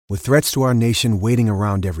With threats to our nation waiting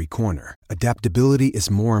around every corner, adaptability is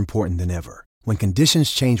more important than ever. When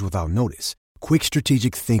conditions change without notice, quick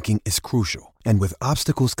strategic thinking is crucial. And with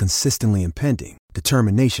obstacles consistently impending,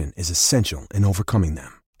 determination is essential in overcoming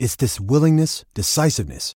them. It's this willingness,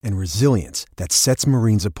 decisiveness, and resilience that sets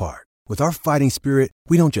Marines apart. With our fighting spirit,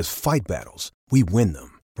 we don't just fight battles, we win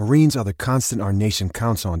them. Marines are the constant our nation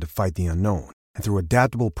counts on to fight the unknown. And through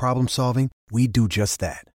adaptable problem solving, we do just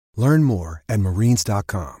that. Learn more at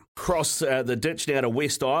marines.com. Cross the ditch now to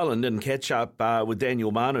West Island and catch up with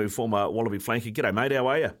Daniel Manu, former Wallaby flanker. G'day, mate. How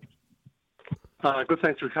are you? Good,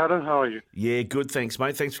 thanks, Ricardo. How are you? Yeah, good, thanks,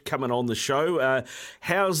 mate. Thanks for coming on the show.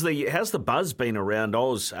 How's the buzz been around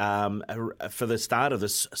Oz for the start of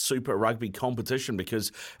this Super Rugby competition?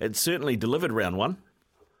 Because it certainly delivered round one.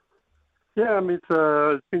 Yeah, I mean,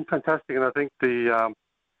 it's been fantastic, and I think the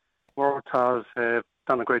Waratahs have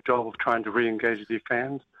done a great job of trying to re-engage the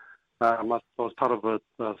fans. I was part of a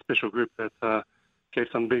special group that gave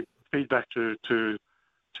some big feedback to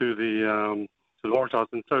the Waratahs,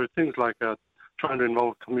 and so things like trying to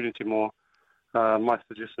involve the community more. My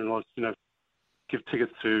suggestion was, give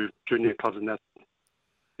tickets to junior clubs and that.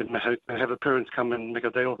 And have the parents come and make a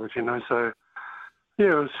day of it, So,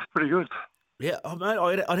 yeah, it was pretty good. Yeah,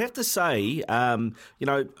 mate, I'd have to say,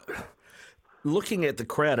 looking at the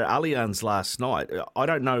crowd at Allianz last night, I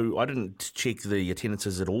don't know, I didn't check the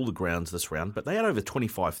attendances at all the grounds this round, but they had over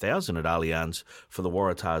 25,000 at Allianz for the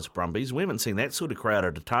Waratahs Brumbies. We haven't seen that sort of crowd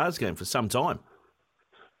at a Tars game for some time.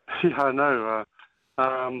 Yeah, I know.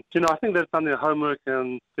 I think they've done their homework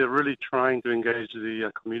and they're really trying to engage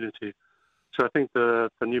the community. So I think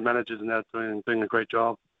the new managers and that are doing a great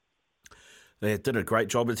job. They did a great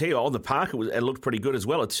job. I tell you, on the park, it looked pretty good as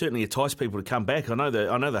well. It certainly enticed people to come back. I know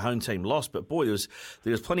the home team lost, but boy, there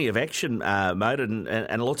was plenty of action, mate,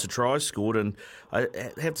 and lots of tries scored. And I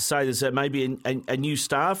have to say, there's maybe a new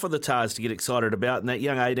star for the Tars to get excited about, and that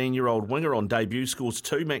young 18-year-old winger on debut scores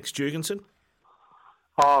 2, Max Jurgensen.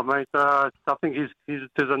 Oh, mate, I think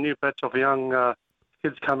there's a new batch of young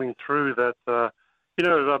kids coming through that,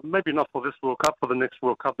 maybe not for this World Cup, for the next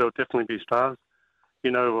World Cup, they'll definitely be stars.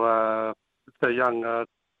 The young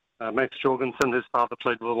Max Jorgensen, his father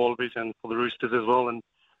played for the Wallabies and for the Roosters as well. And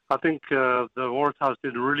I think the Waratahs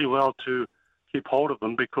did really well to keep hold of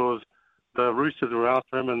him because the Roosters were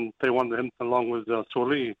after him and they wanted him along with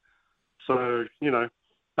Soli. So, there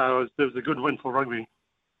was a good win for rugby.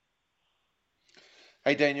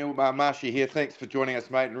 Hey, Daniel, Marshy here. Thanks for joining us,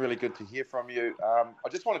 mate, and really good to hear from you. I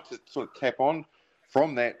just wanted to sort of tap on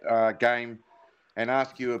from that game and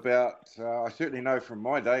ask you about, I certainly know from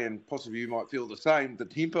my day, and possibly you might feel the same, the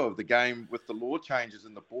tempo of the game with the law changes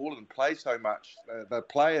in the ball and play so much. The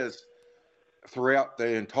players throughout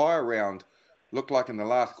the entire round looked like in the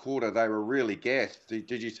last quarter they were really gassed.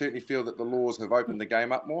 Did you certainly feel that the laws have opened the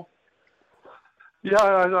game up more? Yeah,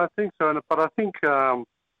 I think so. But I think,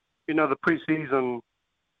 the pre-season,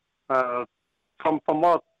 from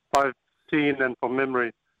what I've seen and from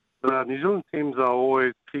memory, the New Zealand teams are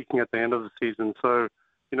always peaking at the end of the season. So,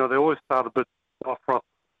 they always start a bit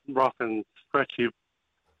rough and scratchy.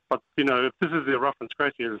 But, if this is their rough and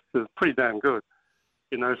scratchy, it's pretty damn good.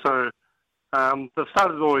 So the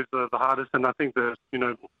start is always the hardest. And I think that,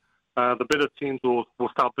 the better teams will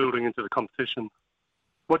start building into the competition.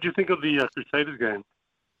 What do you think of the Crusaders game?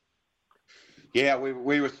 Yeah,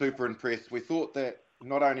 we were super impressed. We thought that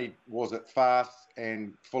not only was it fast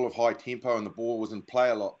and full of high tempo and the ball was in play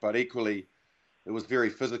a lot, but equally it was very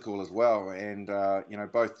physical as well. And,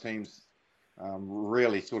 both teams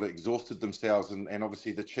really sort of exhausted themselves. And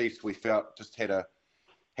obviously the Chiefs, we felt, just had a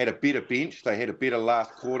better bench. They had a better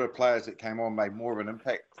last quarter. Players that came on made more of an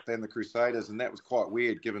impact than the Crusaders. And that was quite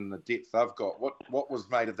weird given the depth they've got. What was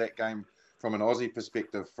made of that game from an Aussie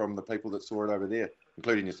perspective from the people that saw it over there,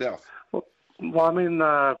 including yourself? Well, I mean,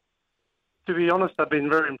 to be honest, I've been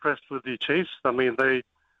very impressed with the Chiefs. I mean, they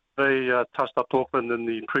touched up Auckland in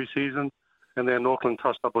the pre-season, and then Auckland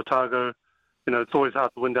touched up Otago. It's always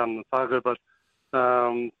hard to win down in Otago, but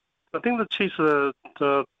I think the Chiefs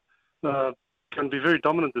can be very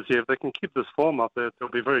dominant this year. If they can keep this form up, they'll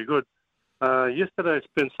be very good. Yesterday, I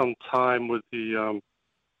spent some time with the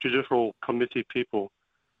judicial committee people,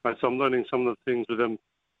 right? So I'm learning some of the things with them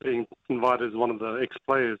being invited as one of the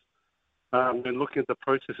ex-players. And looking at the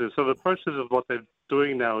processes. So the process of what they're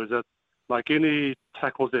doing now is that, like any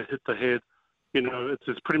tackles that hit the head,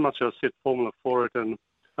 it's pretty much a set formula for it. And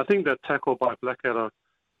I think that tackle by Blackadder,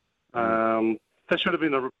 that should have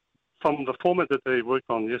been from the format that they worked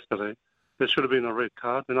on yesterday, there should have been a red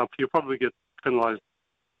card. And he'll probably get penalised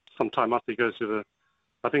sometime after he goes to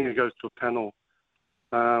a panel.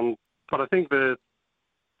 But I think that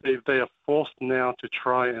they are forced now to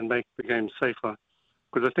try and make the game safer,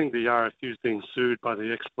 because I think the RFU is being sued by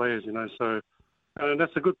the ex-players, so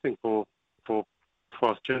that's a good thing for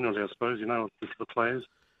us generally, I suppose, with the players.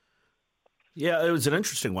 Yeah, it was an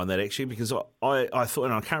interesting one, that actually, because I thought,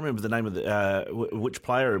 and I can't remember the name of which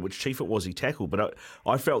player, which Chief it was he tackled, but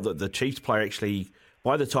I felt that the Chiefs player actually,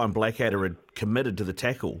 by the time Blackadder had committed to the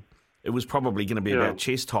tackle, it was probably going to be about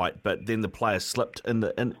chest height, but then the player slipped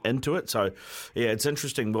into it. So, yeah, it's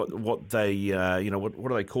interesting what they, what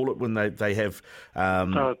do they call it when they have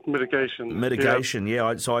mitigation? Mitigation,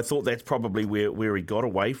 yeah. So I thought that's probably where he got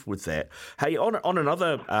away with that. Hey, on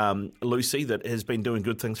another Lucy that has been doing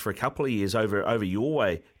good things for a couple of years over your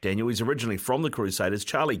way, Daniel. He's originally from the Crusaders,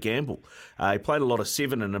 Charlie Gamble. He played a lot of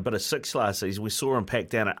 7 and a bit of 6 last season. We saw him pack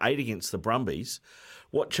down at 8 against the Brumbies.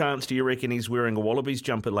 What chance do you reckon he's wearing a Wallabies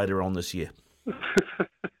jumper later on this year? The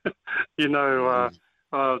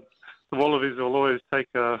Wallabies will always take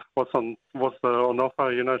what's on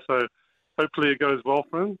offer, so hopefully it goes well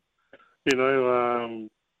for him.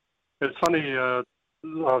 It's funny,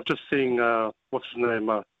 I've just seen, what's his name,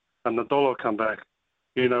 Nadolo come back.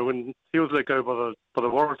 When he was let go by the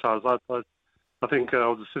Waratahs, I think I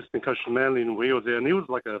was assistant coach to Manly and we was there, and he was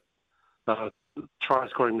like a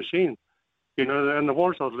try-scoring machine. And the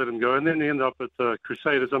Waratahs let him go, and then he ended up at the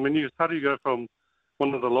Crusaders. I mean, how do you go from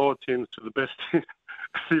one of the lower teams to the best team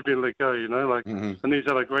if you've been let go, Mm-hmm. And he's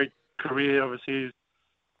had a great career overseas,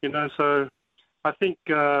 so I think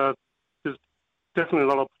there's definitely a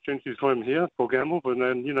lot of opportunities for him here, for Gamble, but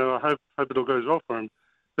then, I hope it all goes well for him.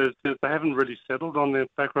 They haven't really settled on their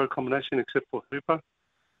back row combination except for Hooper,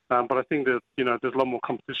 but I think that, there's a lot more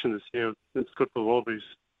competition this year. It's good for the Wallabies.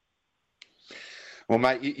 Well,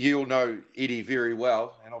 mate, you'll know Eddie very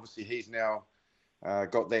well, and obviously he's now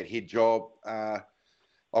got that head job. I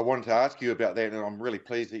wanted to ask you about that, and I'm really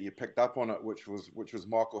pleased that you picked up on it, which was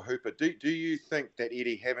Michael Hooper. Do you think that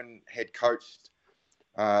Eddie, having had coached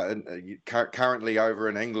currently over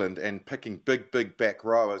in England and picking big back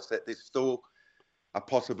rowers, that there's still a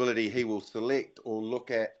possibility he will select or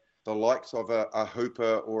look at the likes of a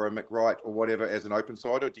Hooper or a McWright or whatever as an open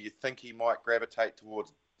side, or do you think he might gravitate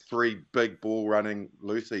towards 3 big ball running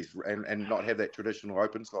Lucies and not have that traditional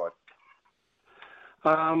open side?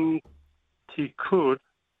 He could.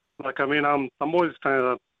 I'm always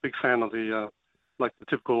a big fan of the the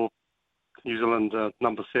typical New Zealand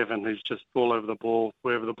number 7. He's just all over the ball,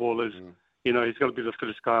 wherever the ball is. He's got to be the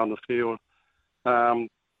fittest guy on the field.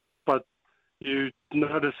 But you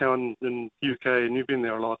notice how in UK, and you've been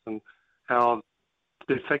there a lot, and how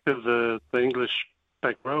effective the English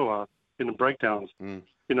back row are in the breakdowns.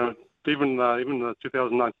 Even the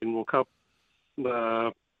 2019 World Cup,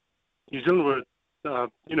 New Zealand were, they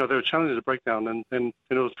were challenging the breakdown, and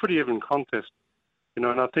it was pretty even contest, and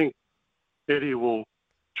I think Eddie will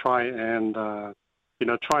try and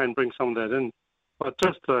bring some of that in. But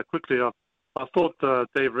just quickly, I thought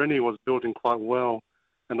Dave Rennie was building quite well,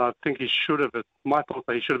 and I think he should have. My thought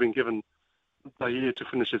that he should have been given a year to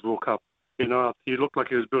finish his World Cup. He looked like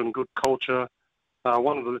he was building good culture.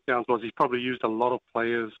 One of the letdowns was he probably used a lot of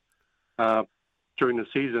players during the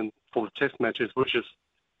season for the test matches, which is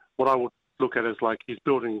what I would look at as he's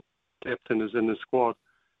building depth in his squad.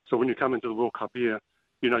 So when you come into the World Cup year,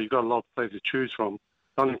 you've got a lot of players to choose from.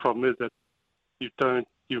 The only problem is that you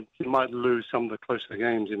might lose some of the closer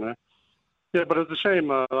games, Yeah, but it's a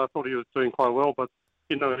shame. I thought he was doing quite well, but,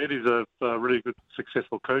 Eddie's a really good,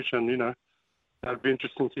 successful coach, and, it'd be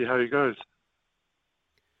interesting to see how he goes.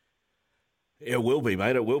 It will be,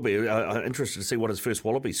 mate. It will be. Interested to see what his first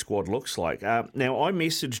Wallaby squad looks like. Now, I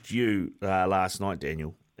messaged you last night,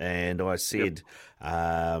 Daniel, and I said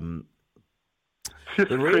the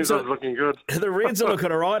Reds are looking good. The Reds are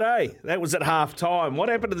looking all right, eh? That was at half time. What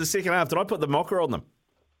happened in the second half? Did I put the mocker on them?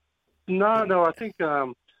 No. I think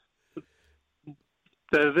they're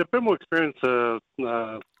a bit more experienced, the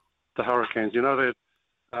Hurricanes. They're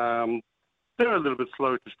a little bit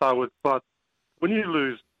slow to start with, but when you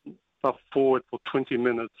lose forward for 20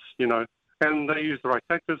 minutes, and they use the right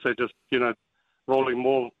tactics. They just, rolling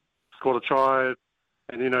more, score a try,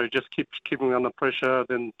 and, just keeping under pressure.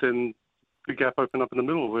 Then the gap open up in the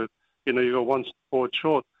middle with, you got one forward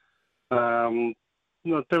short. They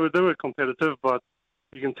were competitive, but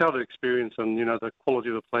you can tell the experience and, the quality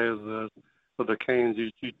of the players of the Canes.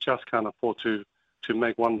 You just can't afford to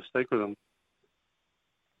make one mistake with them.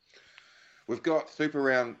 We've got Super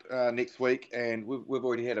Round next week, and we've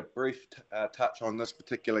already had a brief touch on this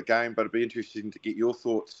particular game, but it'd be interesting to get your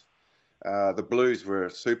thoughts. The Blues were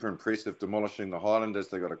super impressive, demolishing the Highlanders.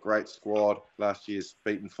 They got a great squad, last year's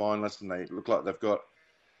beaten finalists, and they look like they've got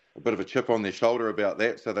a bit of a chip on their shoulder about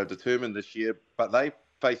that, so they're determined this year. But they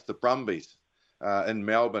face the Brumbies in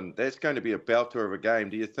Melbourne. That's going to be a belter of a game.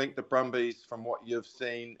 Do you think the Brumbies, from what you've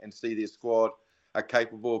seen and see their squad, are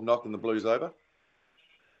capable of knocking the Blues over?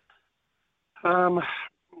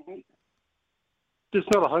 It's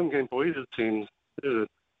not a home game for either team, is it?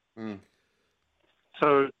 Mm.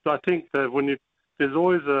 So I think that there's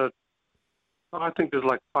always I think there's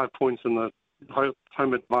like 5 points in the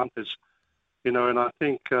home advantage, and I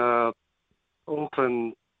think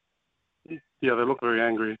Auckland, they look very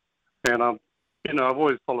angry, and I've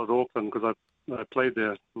always followed Auckland because I played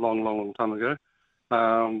there a long time ago,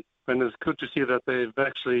 and it's good to see that they've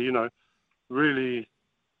actually, really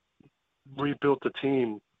rebuilt the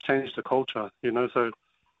team, changed the culture, so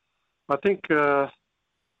I think it'll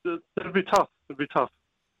be tough.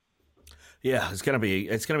 Yeah, it's going to be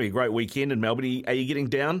a great weekend in Melbourne. Are you getting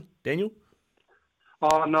down, Daniel?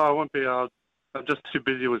 Oh no, I won't be. I'm just too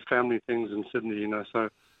busy with family things in Sydney, So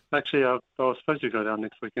actually, I was supposed to go down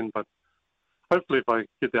next weekend, but hopefully, if I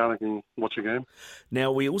get down, I can watch a game.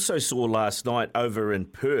 Now, we also saw last night over in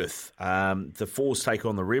Perth, the Force take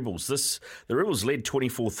on the Rebels. The Rebels led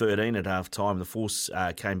 24-13 at half-time. The Force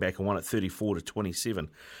came back and won at 34-27.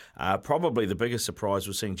 Probably the biggest surprise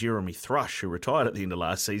was seeing Jeremy Thrush, who retired at the end of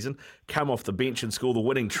last season, come off the bench and score the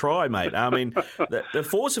winning try, mate. I mean, the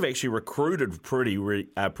Force have actually recruited pretty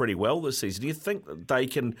well this season. Do you think that they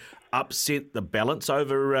can upset the balance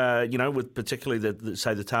over, with particularly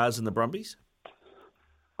the Tars and the Brumbies?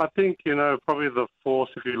 I think, probably the Force,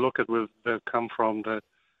 if you look at where they've come from,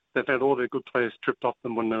 they've had all their good players stripped off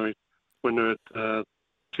them when they were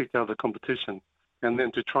kicked out of the competition. And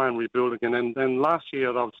then to try and rebuild again. And last year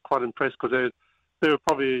I was quite impressed because they were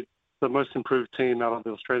probably the most improved team out of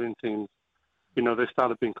the Australian teams. They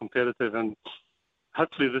started being competitive, and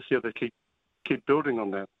hopefully this year they keep building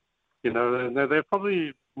on that. They're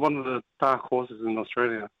probably one of the dark horses in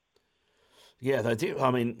Australia. Yeah, they do.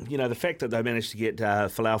 I mean, the fact that they managed to get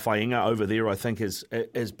Folau Fainga over there, I think, is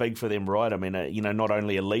big for them, right? I mean, not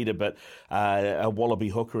only a leader, but a Wallaby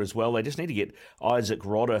hooker as well. They just need to get Isaac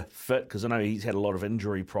Rodder fit, because I know he's had a lot of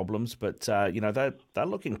injury problems, but, they're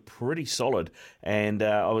looking pretty solid. And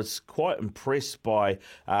I was quite impressed by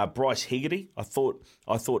Bryce Hegarty. I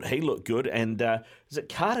thought he looked good. And is it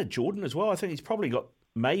Carter Jordan as well? I think he's probably got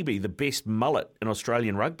maybe the best mullet in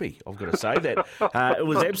Australian rugby, I've got to say. That it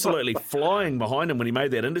was absolutely flying behind him when he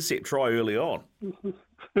made that intercept try early on.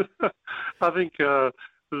 I think there's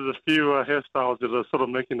a few hairstyles that are sort of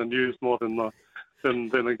making the news more than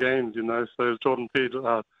the games, So Jordan Peter,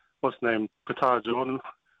 what's his name, Pattaya Jordan,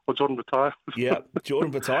 or Jordan Pattaya? Yeah,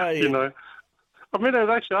 Jordan Pattaya. Yeah. I mean,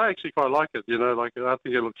 I actually quite like it. I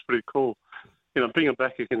think it looks pretty cool. Being a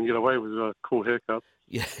backer can get away with a cool haircut.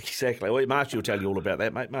 Yeah, exactly. Well, Marsh will tell you all about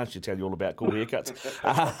that, mate. Marsh will tell you all about cool haircuts.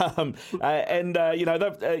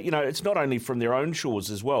 It's not only from their own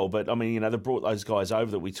shores as well, but, I mean, they brought those guys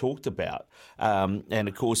over that we talked about. And,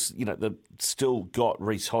 of course, they've still got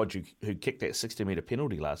Reece Hodge, who kicked that 60-metre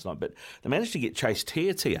penalty last night, but they managed to get Chase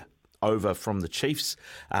Tiatia over from the Chiefs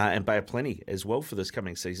and Bay of Plenty as well for this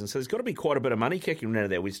coming season. So there's got to be quite a bit of money kicking out of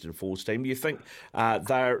that Western Force team. Do you think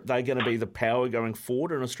they're going to be the power going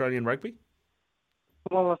forward in Australian rugby?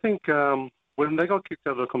 Well, I think when they got kicked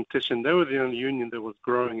out of the competition, they were the only union that was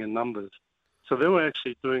growing in numbers. So they were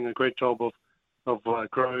actually doing a great job of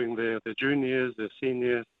growing their juniors, their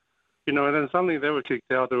seniors. And then suddenly they were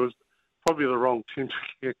kicked out. It was probably the wrong team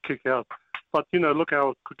to kick out. But, look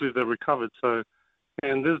how quickly they recovered. So,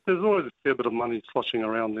 and there's always a fair bit of money sloshing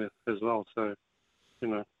around there as well. So,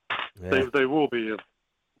 they will be.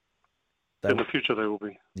 In the future, they will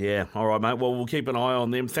be. Yeah. All right, mate. Well, we'll keep an eye on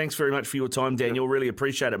them. Thanks very much for your time, Daniel. Really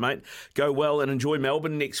appreciate it, mate. Go well and enjoy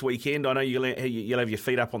Melbourne next weekend. I know you'll have your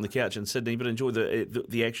feet up on the couch in Sydney, but enjoy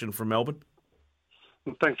the action from Melbourne.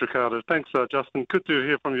 Thanks, Ricardo. Thanks, Justin. Good to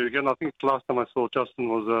hear from you again. I think the last time I saw Justin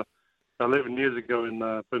was 11 years ago in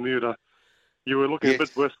Bermuda. You were looking a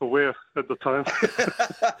bit worse for wear at the time.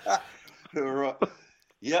 Right.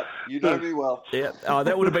 Yep, you know me well. Yeah,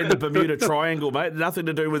 that would have been the Bermuda Triangle, mate. Nothing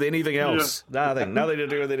to do with anything else. Yeah. Nothing to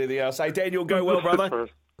do with anything else. Hey, Daniel, go well, brother.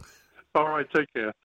 All right, take care.